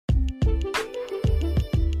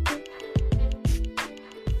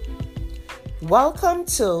Welcome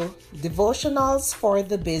to Devotionals for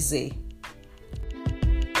the Busy.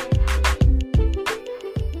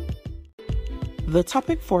 The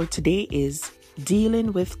topic for today is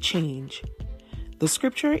dealing with change. The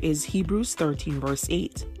scripture is Hebrews 13 verse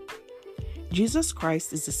 8. Jesus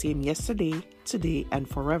Christ is the same yesterday, today, and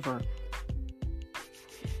forever.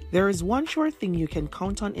 There is one sure thing you can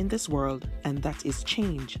count on in this world, and that is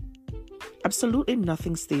change. Absolutely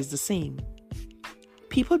nothing stays the same.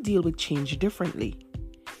 People deal with change differently.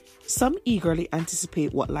 Some eagerly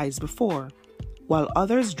anticipate what lies before, while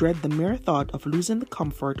others dread the mere thought of losing the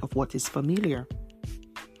comfort of what is familiar.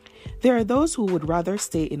 There are those who would rather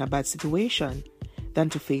stay in a bad situation than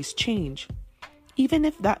to face change, even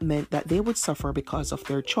if that meant that they would suffer because of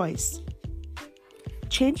their choice.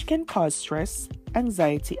 Change can cause stress,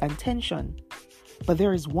 anxiety, and tension, but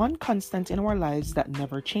there is one constant in our lives that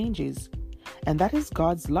never changes, and that is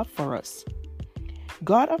God's love for us.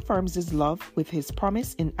 God affirms His love with His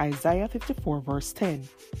promise in Isaiah 54 verse 10.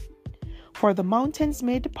 For the mountains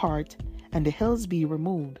may depart and the hills be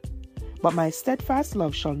removed, but my steadfast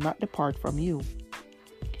love shall not depart from you.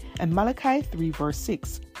 And Malachi 3 verse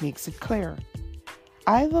 6 makes it clear.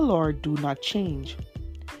 I, the Lord, do not change.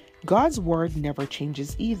 God's word never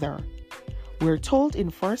changes either. We're told in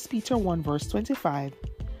 1 Peter 1 verse 25,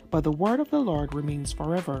 but the word of the Lord remains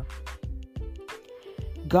forever.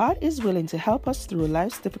 God is willing to help us through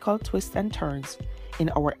life's difficult twists and turns in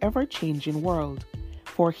our ever-changing world,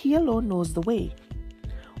 for He alone knows the way.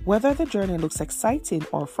 Whether the journey looks exciting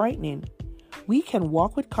or frightening, we can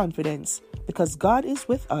walk with confidence because God is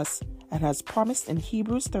with us and has promised in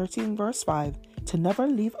Hebrews 13 verse 5 to never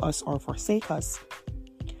leave us or forsake us.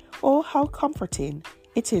 Oh, how comforting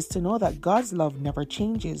it is to know that God's love never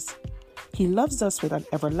changes. He loves us with an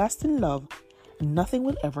everlasting love, and nothing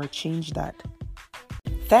will ever change that.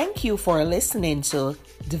 Thank you for listening to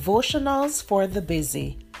Devotionals for the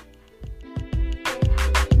Busy.